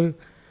sponsor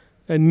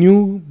a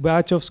new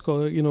batch of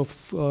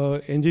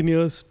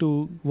engineers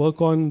to work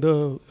on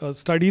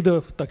study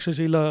the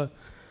Takshashila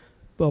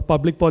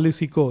public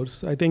policy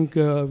course. I think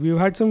we've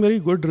had some very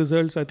good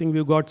results. I think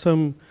we've got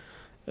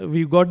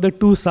the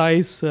two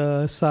Sais,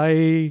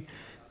 Sai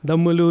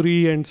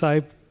Dammaluri and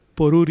Sai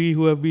Poruri,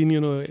 who have been,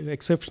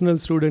 exceptional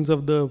students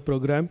of the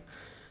program.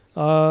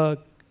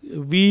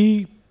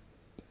 We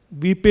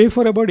pay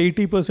for about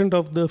 80%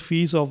 of the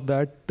fees of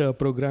that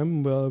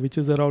program, which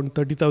is around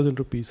 30,000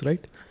 rupees,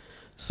 right?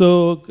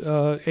 So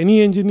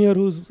any engineer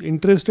who's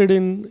interested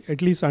in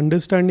at least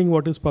understanding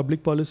what is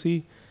public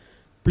policy,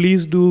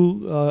 please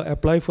do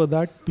apply for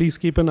that. Please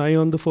keep an eye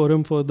on the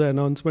forum for the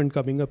announcement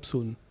coming up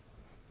soon.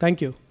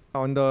 Thank you.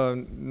 On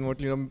the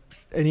note,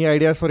 any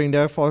ideas for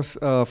IndiaFOSS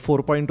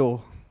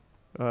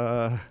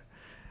 4.0?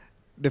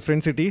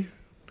 Different city?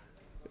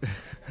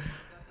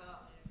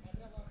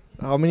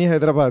 How many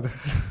Hyderabad?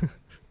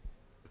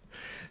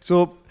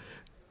 So,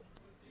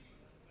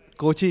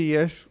 Kochi,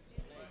 yes.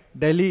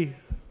 Delhi,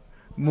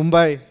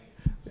 Mumbai.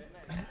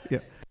 Yeah.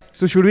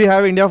 So should we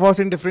have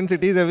IndiaFOSS in different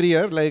cities every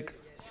year? Like,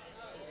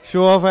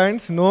 show of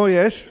hands? No,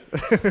 yes.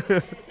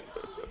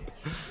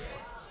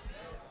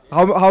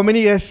 How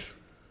many yes?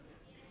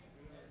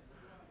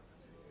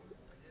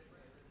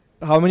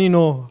 How many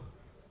no?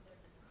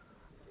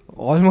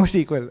 Almost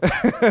equal.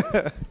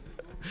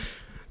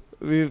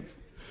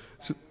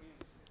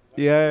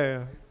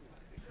 Yeah.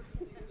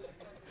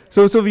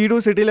 So we do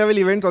city level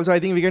events also. I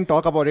think we can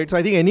talk about it. So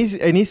I think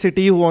any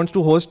city who wants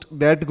to host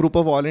that group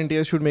of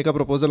volunteers should make a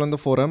proposal on the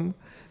forum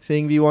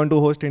saying we want to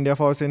host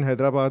IndiaFOSS in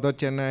Hyderabad or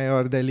Chennai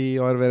or Delhi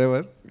or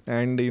wherever.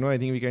 And I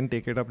think we can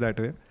take it up that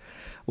way.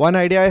 One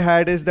idea I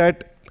had is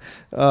that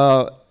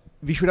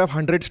we should have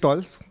 100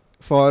 stalls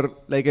for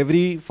like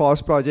every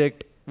FOSS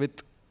project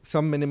with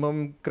some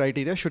minimum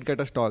criteria should get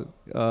a stall.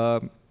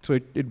 So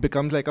it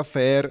becomes like a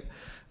fair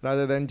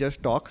rather than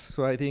just talks.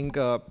 So I think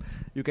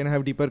you can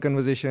have deeper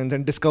conversations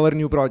and discover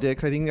new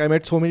projects. I think I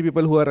met so many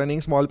people who are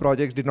running small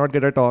projects, did not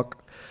get a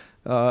talk,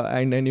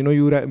 and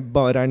you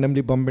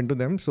randomly bump into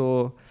them.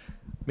 So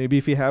maybe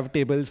if we have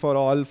tables for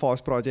all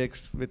FOSS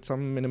projects with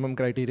some minimum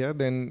criteria,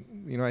 then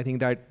I think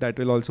that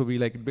will also be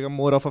like become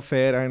more of a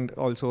fair and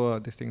also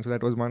this thing. So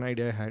that was one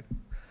idea I had.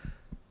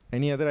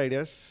 Any other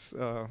ideas?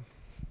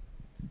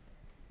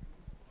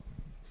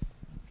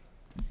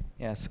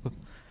 Yes.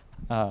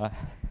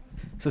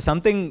 So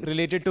something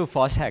related to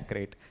FOSS hack,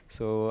 right?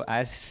 So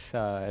as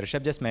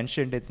Rishabh just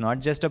mentioned, it's not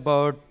just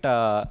about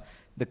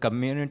the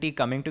community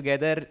coming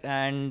together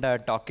and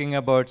talking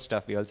about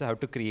stuff. We also have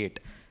to create.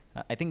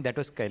 I think that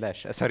was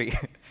Kailash. Sorry,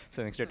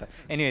 so mixed it up.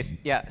 Anyways,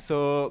 yeah.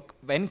 So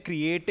when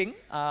creating,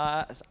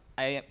 I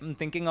am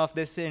thinking of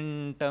this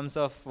in terms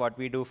of what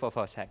we do for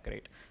FOSS hack,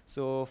 right?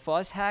 So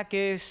FOSS hack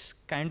is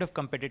kind of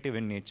competitive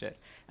in nature,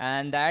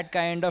 and that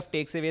kind of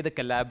takes away the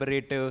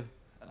collaborative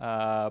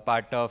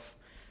part of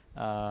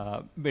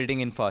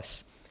building in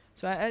FOSS.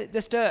 So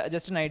just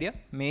an idea.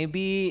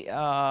 Maybe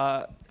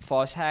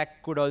FOSS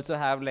hack could also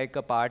have like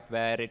a part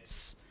where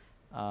it's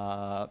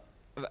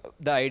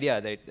the idea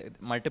that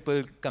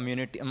multiple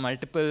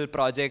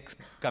projects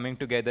coming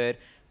together,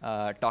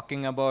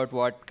 talking about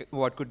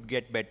what could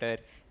get better,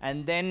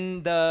 and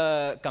then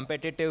the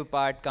competitive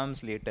part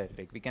comes later.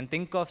 Like we can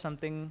think of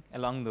something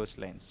along those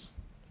lines.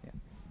 Yeah,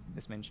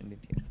 just mentioned it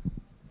here.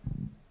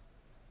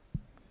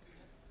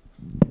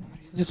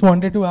 Just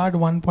wanted to add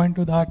one point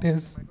to that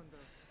is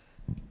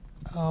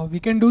we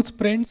can do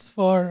sprints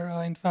for,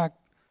 in fact,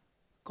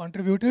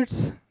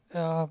 contributors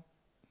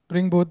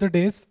during both the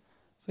days.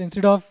 So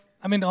instead of,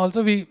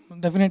 also we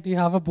definitely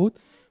have a booth,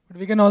 but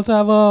we can also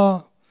have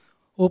a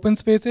open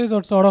spaces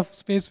or sort of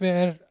space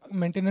where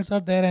maintainers are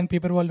there and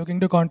people who are looking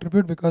to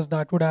contribute, because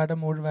that would add a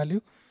more value.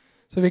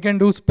 So we can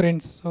do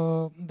sprints.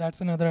 So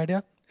that's another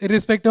idea,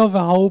 irrespective of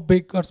how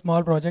big or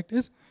small project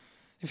is.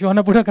 If you want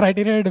to put a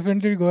criteria,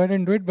 definitely go ahead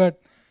and do it.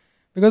 But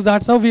because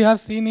that's how we have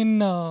seen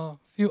in a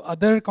few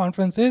other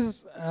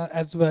conferences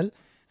as well.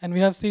 And we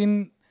have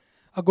seen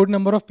a good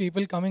number of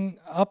people coming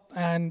up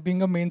and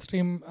being a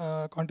mainstream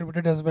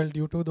contributor as well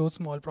due to those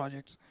small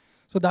projects.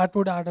 So that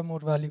would add a more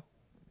value.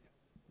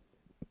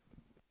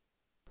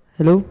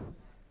 Hello.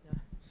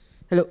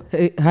 Hello.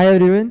 Hey, hi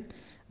everyone.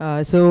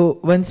 So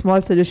one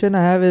small suggestion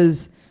I have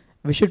is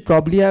we should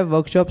probably have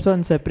workshops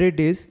on separate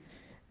days,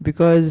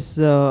 because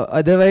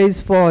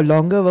otherwise for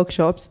longer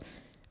workshops,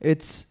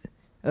 it's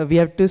we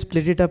have to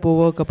split it up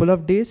over a couple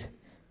of days,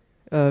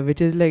 which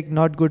is like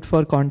not good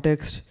for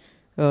context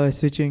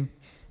switching.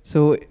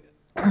 So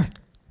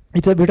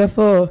it's a bit of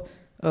a,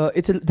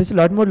 there's a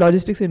lot more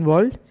logistics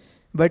involved,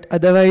 but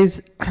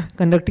otherwise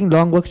conducting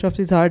long workshops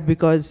is hard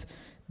because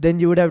then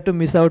you would have to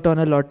miss out on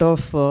a lot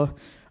of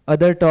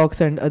other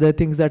talks and other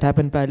things that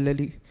happen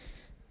parallelly,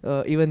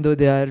 even though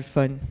they are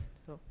fun.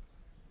 So,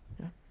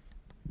 yeah.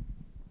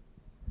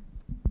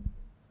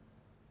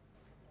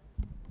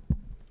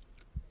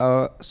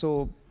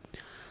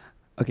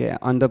 Okay,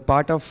 on the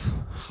part of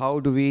how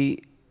do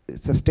we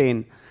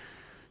sustain,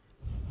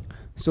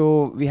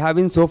 so we have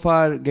been so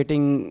far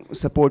getting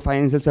support,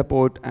 financial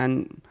support,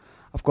 and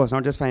of course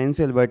not just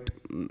financial, but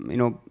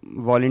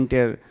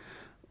volunteer,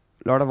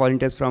 a lot of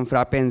volunteers from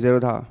Frappe and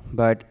Zerodha.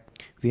 But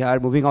we are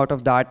moving out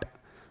of that,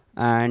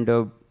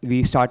 and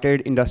we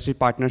started industry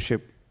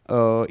partnership,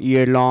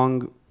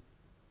 year-long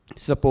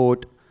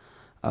support,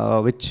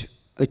 which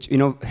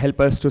help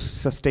us to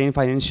sustain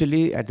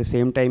financially, at the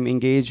same time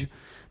engage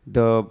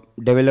the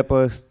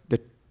developers, the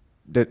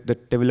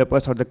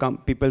developers or the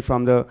people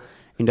from the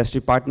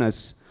industry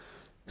partners.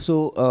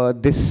 So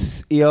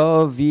this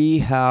year we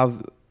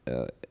have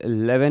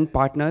 11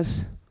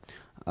 partners.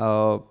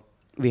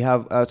 We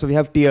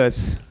have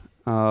tiers.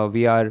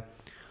 We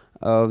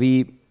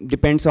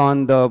depends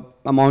on the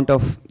amount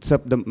of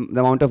the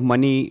amount of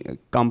money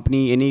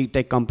company, any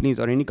tech companies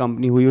or any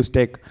company who use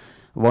tech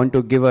want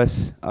to give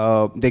us.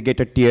 They get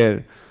a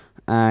tier,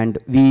 and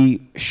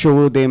we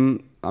show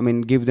them.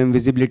 Give them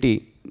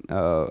visibility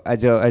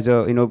as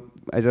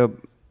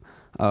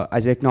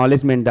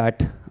acknowledgement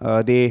that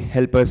they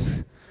help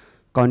us,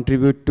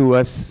 contribute to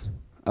us.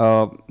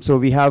 So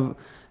we have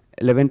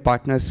 11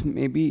 partners.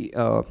 Maybe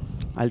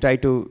I'll try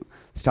to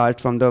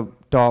start from the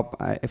top.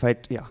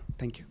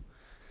 Thank you.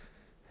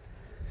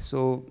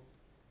 So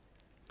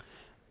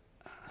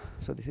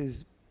this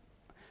is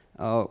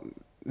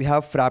we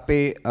have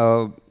Frappe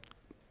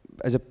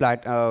as a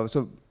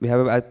so we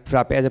have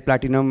Frappe as a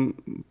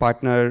platinum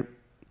partner,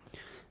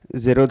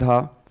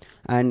 Zerodha,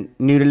 and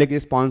New Relic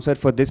is sponsored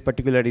for this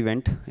particular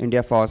event,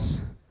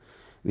 IndiaFOSS.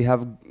 We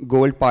have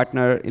gold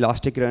partner,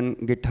 Elastic Run,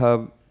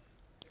 GitHub,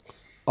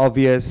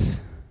 Obvious,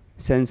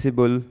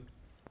 Sensible.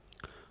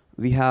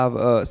 We have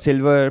a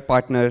silver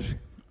partner,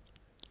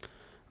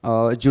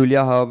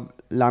 Julia Hub,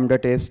 Lambda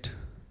Test,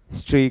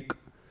 Streak,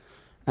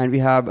 and we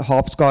have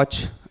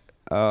Hopscotch,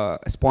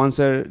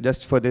 sponsor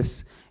just for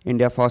this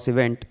IndiaFOSS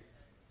event.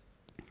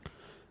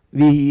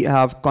 We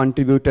have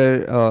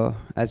contributor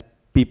as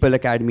People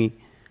Academy,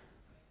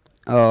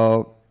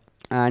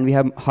 and we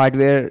have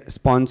hardware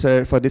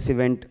sponsor for this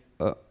event,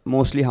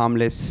 Mostly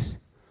Harmless.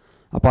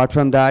 Apart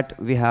from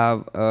that, we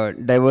have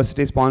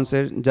diversity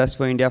sponsor just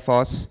for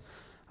IndiaFOSS.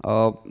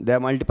 There are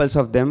multiples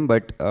of them,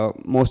 but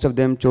most of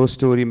them chose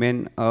to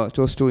remain,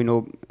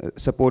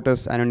 support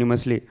us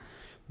anonymously.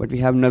 But we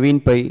have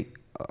Naveen Pai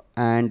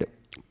and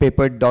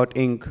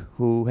Paper.Inc.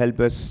 who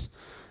help us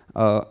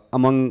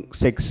among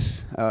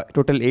 6,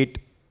 total 8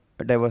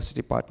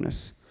 diversity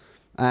partners.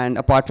 And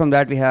apart from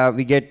that,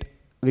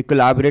 we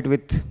collaborate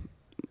with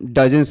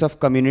dozens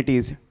of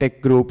communities, tech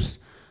groups,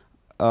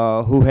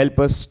 who help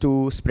us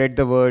to spread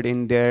the word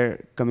in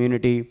their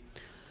community.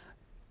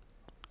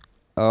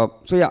 I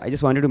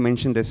just wanted to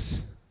mention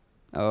this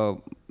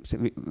while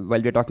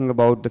we're talking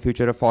about the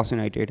future of FOSS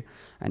United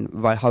and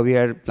how we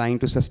are planning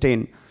to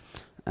sustain.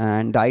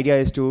 And the idea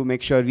is to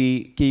make sure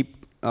we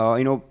keep,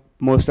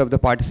 most of the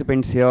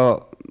participants here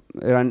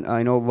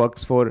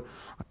works for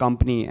a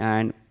company,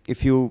 and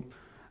if you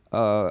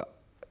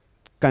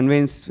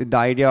convince with the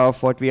idea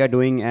of what we are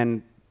doing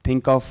and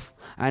think of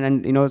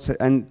and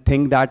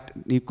think that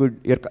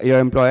your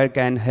employer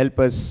can help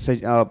us,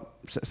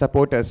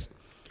 support us,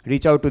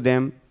 reach out to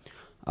them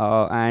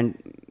and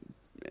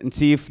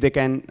see if they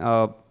can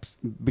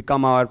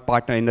become our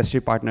partner,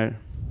 industry partner.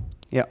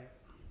 Yeah,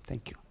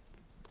 thank you.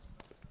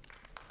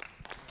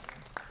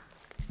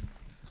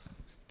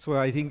 So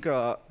I think,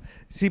 as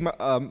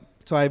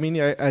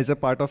a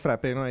part of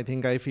Frappe, I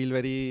think I feel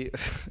very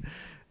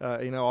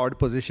in an odd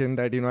position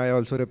that I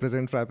also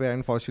represent Frappe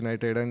and FOSS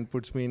United, and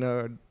puts me in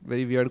a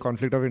very weird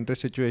conflict of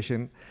interest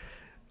situation.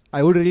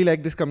 I would really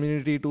like this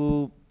community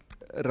to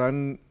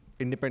run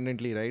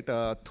independently, right,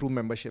 through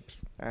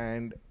memberships.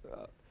 And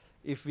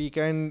if we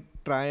can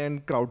try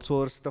and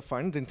crowdsource the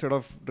funds instead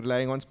of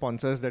relying on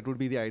sponsors, that would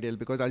be the ideal,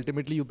 because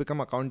ultimately you become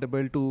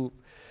accountable to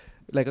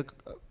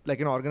like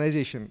an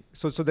organization.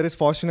 So there is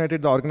FOSS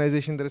United, the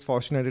organization, there is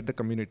FOSS United, the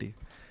community.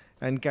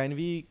 And can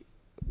we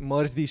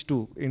merge these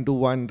two into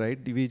one, right?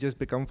 We just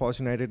become FOSS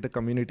United, the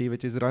community,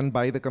 which is run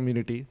by the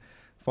community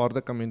for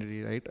the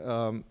community, right?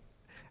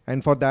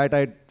 And for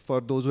that,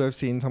 for those who have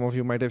seen, some of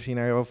you might have seen,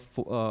 I have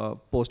a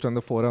post on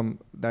the forum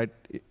that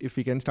if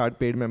we can start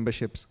paid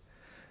memberships.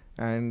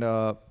 And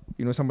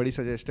somebody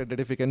suggested that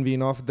if we can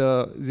wean off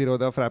the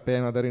Zerodha, Frappe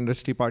and other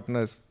industry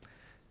partners,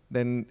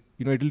 then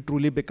it will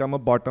truly become a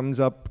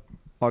bottoms-up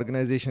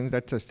organizations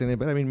that's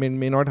sustainable. I mean,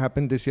 may not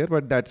happen this year,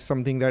 but that's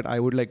something that I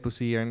would like to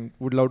see and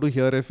would love to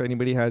hear if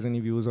anybody has any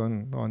views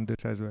on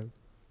this as well.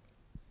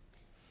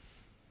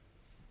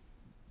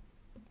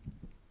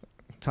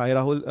 Sai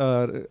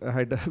Rahul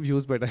had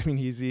views, but I mean,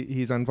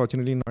 he's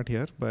unfortunately not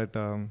here. But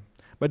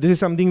this is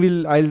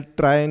something I'll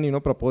try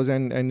and propose,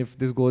 and if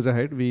this goes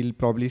ahead, we'll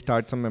probably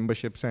start some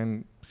memberships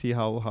and see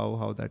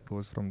how that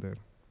goes from there.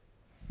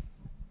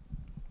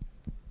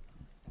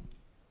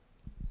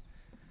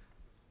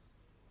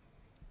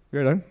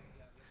 We're done.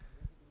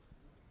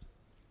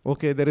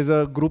 Okay, there is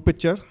a group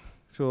picture.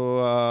 So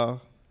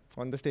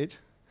on the stage.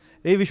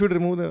 Hey, we should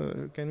remove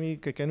the.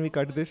 Can we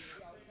cut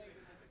this?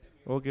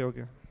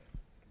 Okay.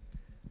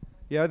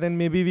 Yeah, then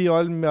maybe we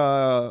all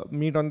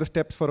meet on the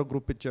steps for a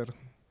group picture.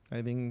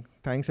 I think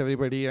thanks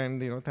everybody,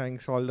 and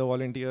thanks all the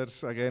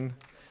volunteers again.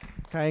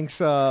 Thanks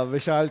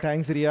Vishal,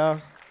 thanks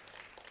Ria.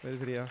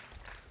 Where's Ria?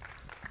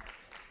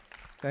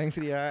 Thanks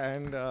Ria,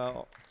 and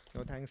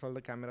thanks all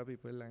the camera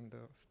people and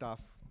the staff.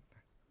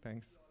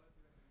 Thanks.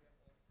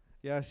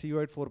 Yeah, see you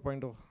at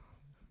 4.0.